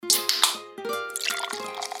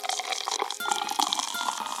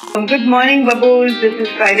Good morning, Babus. This is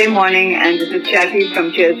Friday morning, and this is Chatty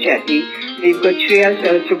from Cheers Chatty. We've got Shreya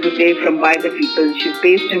Sahasrabudhe from By the People. She's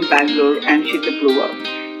based in Bangalore, and she's a brewer.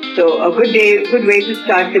 So, a good way to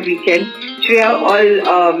start the weekend.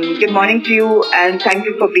 Shreya, good morning to you, and thank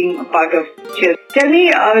you for being a part of Cheers. Tell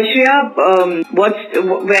me, Shreya,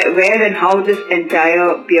 where and how this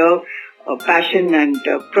entire beer passion and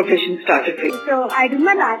profession started for you? So I did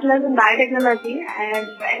my bachelor's in biotechnology, and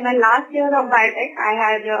in my last year of biotech, I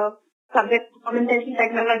had subject fermentation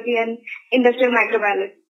technology and industrial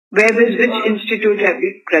microbiology. Which institute have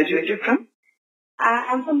you graduated from?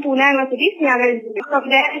 I'm from Pune University, Srinagar Institute. From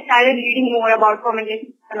there, I started reading more about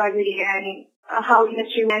fermentation technology and how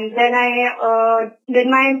industry. And then I did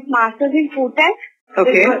my master's in food tech.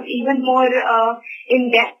 Okay. It was even more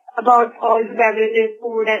in depth about all the beverages,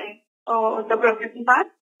 food, and the processing part.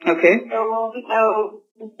 Okay. So,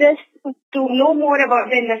 just to know more about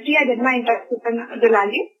the industry, I did my internship in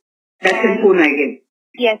Dulali. That's in Pune again?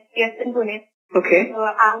 Yes, in Pune. Okay. So,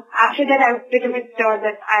 after that, I was pretty much sure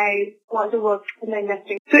that I want to work in the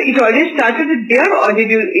industry. So, it already started with beer, or did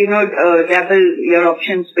you, dabble your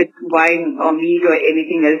options with wine or meat or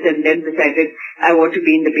anything else and then decided, I want to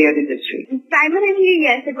be in the beer industry? Primarily,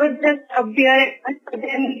 yes, it was just a beer, but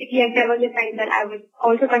then, yes, there was a time that I was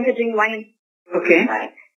also considering wine. Okay.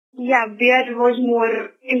 Yeah, beer was more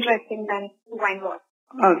interesting than wine was.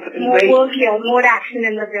 Okay. More work here, more action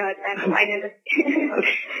in the beer than wine industry.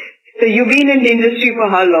 Okay. So you've been in the industry for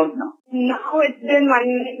how long now? Now it's been 1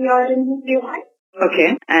 year in Wuhan.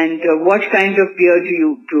 Okay. And what kind of beer do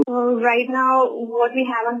you brew? Right now, what we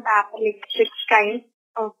have on tap are like 6 kinds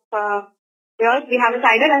of beers. We have a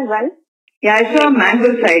cider as well. Yeah, I saw a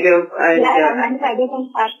mango cider. And cider from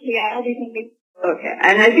past recently. Okay.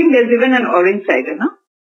 And I think there's even an orange cider, no?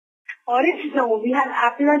 Orange? No, we have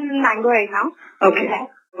apple and mango right now. Okay.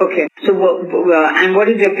 Okay. So, and what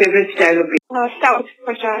is your favorite style of beer? Stout,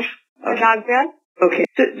 for sure. Okay. Dark beer. Okay.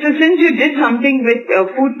 So since you did something with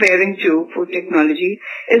food pairing too, food technology,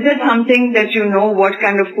 is that something that you know what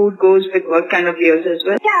kind of food goes with what kind of beers as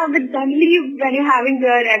well? Yeah, but generally when you're having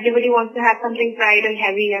beer, everybody wants to have something fried and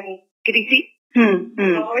heavy and greasy. So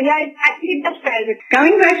yeah, it does pair with.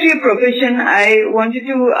 Coming back to your profession, I wanted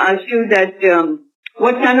to ask you that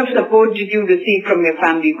what kind of support did you receive from your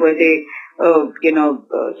family? Were they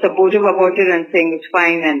supportive about it and saying it's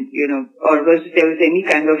fine, and or was there any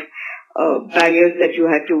kind of barriers that you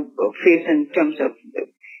had to face in terms of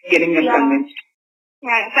getting them convinced?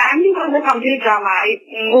 Yeah, family was a complete drama.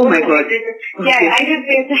 Oh my God. Yeah, I did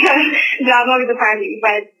face drama with the family,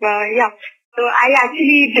 but yeah. So I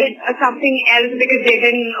actually did something else because they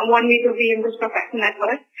didn't want me to be in this profession at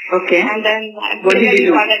first. Okay. And then what did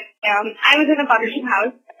you do? I was in a publishing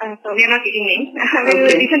house, so we are not taking names. It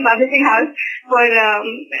was Okay. a decent publishing house for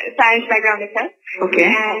science background itself.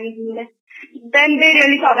 Okay. And then they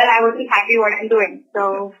really saw that I wasn't happy what I'm doing.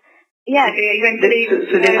 So yeah, they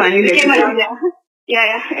eventually So they finally let came you around.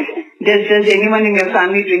 Yeah. Does anyone in your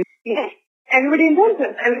family drink? Yes. Everybody enjoys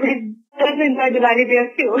it. Everybody does enjoy Diwali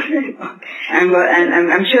beers too.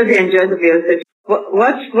 And I'm sure they enjoy the beers.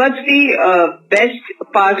 What's the best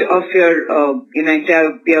part of your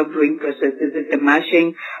entire beer brewing process? Is it the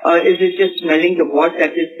mashing, or is it just smelling the wort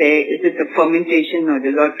that is there? Is it the fermentation or the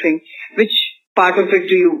lautering? Which part of it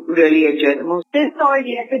do you really enjoy the most? This all,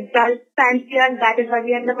 yes, it does fancy and that is why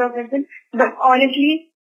we are in the profession. But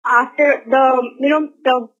honestly, after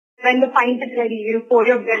when the pint is ready, you pour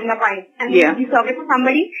your beer in a pint and you serve it to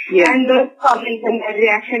somebody, and those comments and their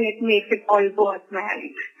reaction, it makes it all worth,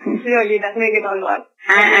 man. It really does make it all worth.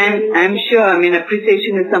 I'm sure,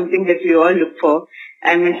 appreciation is something that we all look for,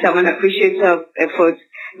 and when someone appreciates our efforts,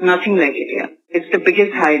 nothing like it, yeah. It's the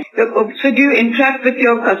biggest highlight. So do you interact with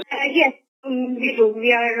your customers? Yes, we do.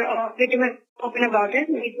 We are pretty much open about it.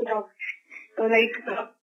 We talk. So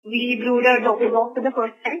we brewed a doppel box for the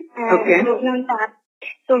first time. And on tap.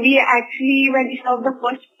 So we actually, when we served the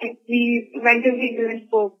first time, we went to people and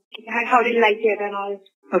spoke. How did you like it and all.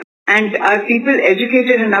 Okay. And are people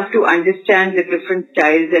educated enough to understand the different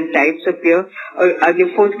styles and types of beer? Or are they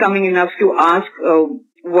forthcoming enough to ask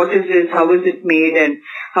what is this, how is it made, and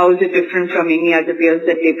how is it different from any other beers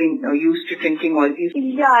that they've been used to drinking all these?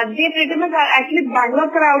 Yeah, they pretty much are. Actually, Bangalore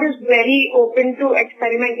crowd is very open to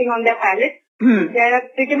experimenting on their palate. They are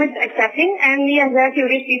pretty much accepting, and yes, there are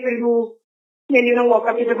curious people who will, walk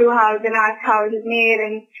up to the brew house and ask how it is made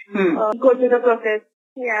and go through the process.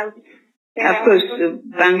 Yeah. Of course,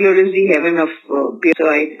 Bangalore is the heaven of beer, so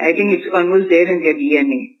I think it's almost there in their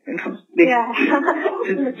DNA. Yeah.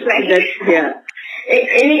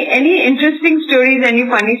 Any interesting stories, any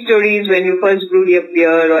funny stories when you first brewed your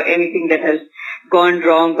beer, or anything that has gone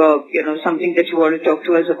wrong or, something that you want to talk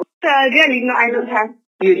to us about? Really, no, I don't have.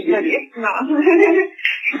 No.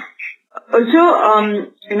 Also,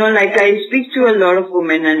 like I speak to a lot of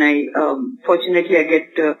women and fortunately I get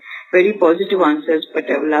very positive answers, but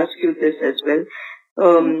I will ask you this as well.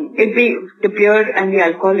 It be the beer and the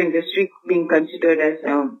alcohol industry being considered as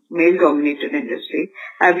a male-dominated industry.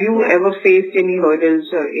 Have you ever faced any hurdles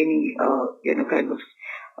or any, kind of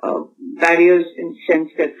barriers in the sense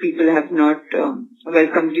that people have not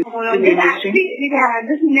welcomed you to the industry?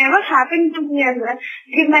 This never happened to me as well.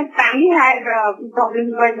 Because my family had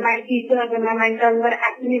problems, but my teachers and my mentors were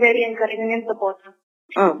actually very encouraging and supportive.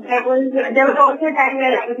 Oh. There was also a time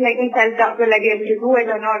where I was like in self-doubt, will I be able to do it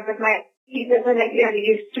or not, but my teachers were like, really,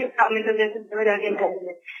 you should come into this and they were really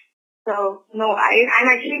encouraging. So, no, I'm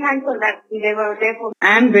actually thankful that they were there for me.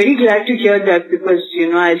 I'm very glad to hear that because,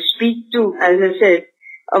 I speak to, as I said,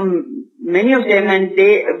 many of them, and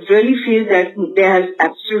they really feel that there has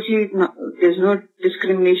there's no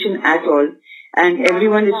discrimination at all, and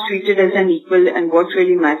everyone is treated as an equal, and what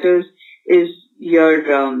really matters is your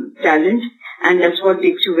talent, and that's what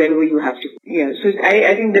takes you wherever you have to. Yeah, so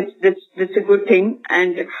I think that's a good thing.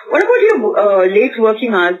 And what about your late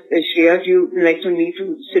working hours, Shreya? Do you like to need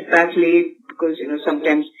to sit back late because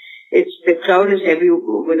sometimes the crowd is heavy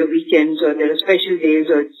over the weekends, or there are special days,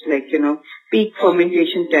 or it's like peak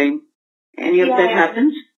fermentation time. Any of that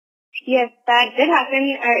happens? Yes, that did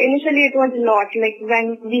happen. Initially, it was a lot. Like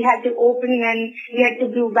when we had to open and we had to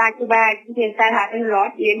do back to back. Yes, that happened a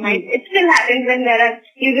lot late night. It still happens when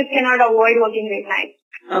you just cannot avoid working late night.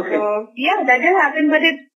 Okay. So yeah, that did happen, but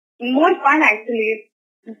it's more fun actually.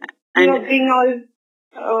 And being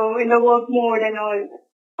all in the work mode and all,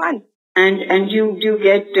 fun. And do you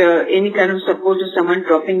get any kind of support of someone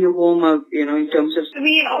dropping you home, or in terms of?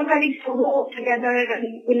 We all colleagues go together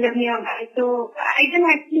and we live nearby, so I can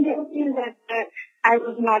actually feel that I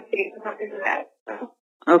was not safe enough to do that. So.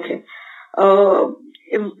 Okay.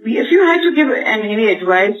 If you had to give any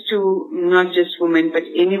advice to not just women but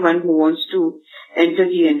anyone who wants to enter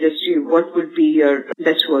the industry, what would be your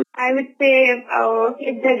best word? I would say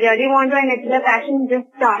if they really want to and it's their passion, just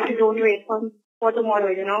start. Don't wait for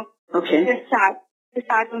tomorrow. Okay. Just start. Just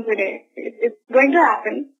start from today. It's going to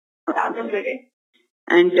happen. Start from today.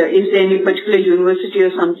 And is there any particular university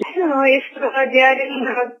or something? I don't know if they are in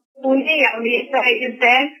Pune, is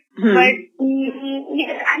there. But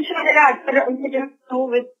yes, I'm sure there are other institutes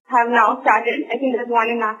which have now started. I think there's one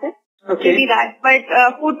in Nashik. Okay. Maybe that. But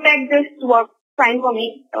food tech just works fine for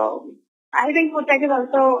me. So I think food tech is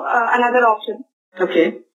also another option.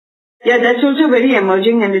 Okay. Yeah, that's also very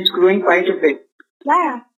emerging and it's growing quite a bit.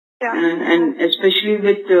 Yeah. And especially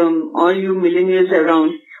with all you millennials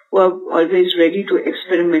around who are always ready to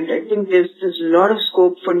experiment, I think there's a lot of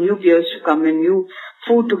scope for new beers to come in, new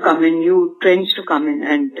food to come in, new trends to come in,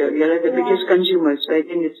 and you're the biggest consumers. So I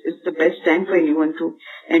think it's the best time for anyone to.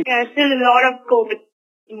 Yeah, still a lot of scope.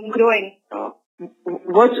 It's growing. So.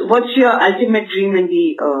 What's your ultimate dream in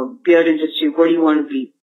the beer industry? What do you want to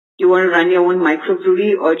be? Do you want to run your own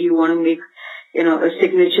microbrewery, or do you want to make a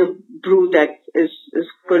signature brew that is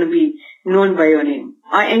going to be known by your name?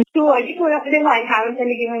 So I haven't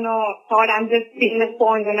really given a thought. I'm just being a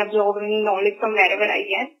sponge and absorbing knowledge from wherever I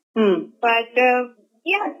get. But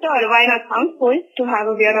yeah, sure. Why not? Sounds cool to have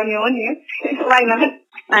a beer on your own name. Why not?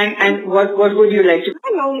 And what would you like to? I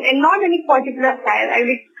don't know, and not any particular style. I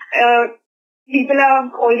mean, people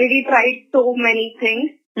have already tried so many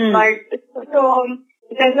things, but so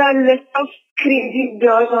there's a list of crazy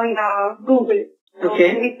beers on Google.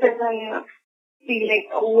 Okay. We sit and see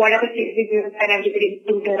like what are the crazy beers that everybody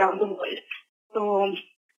doing around the world. So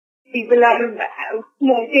people are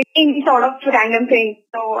smoking any sort of random things.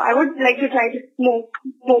 So I would like to try to smoke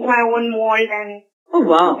my own malt and. Oh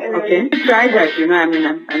wow! Okay, try that. I mean,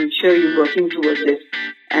 I'm sure you're working towards it,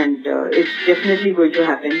 and it's definitely going to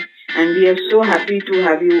happen. And we are so happy to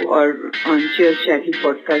have you on Cheers Chatty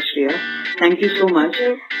podcast, Shreya. Thank you so much,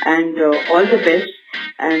 and all the best.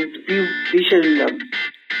 And we shall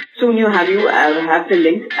soon have the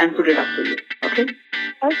link and put it up for you. Okay.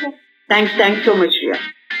 Okay. Thanks so much, Shreya.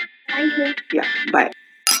 Thank you. Yeah. Bye.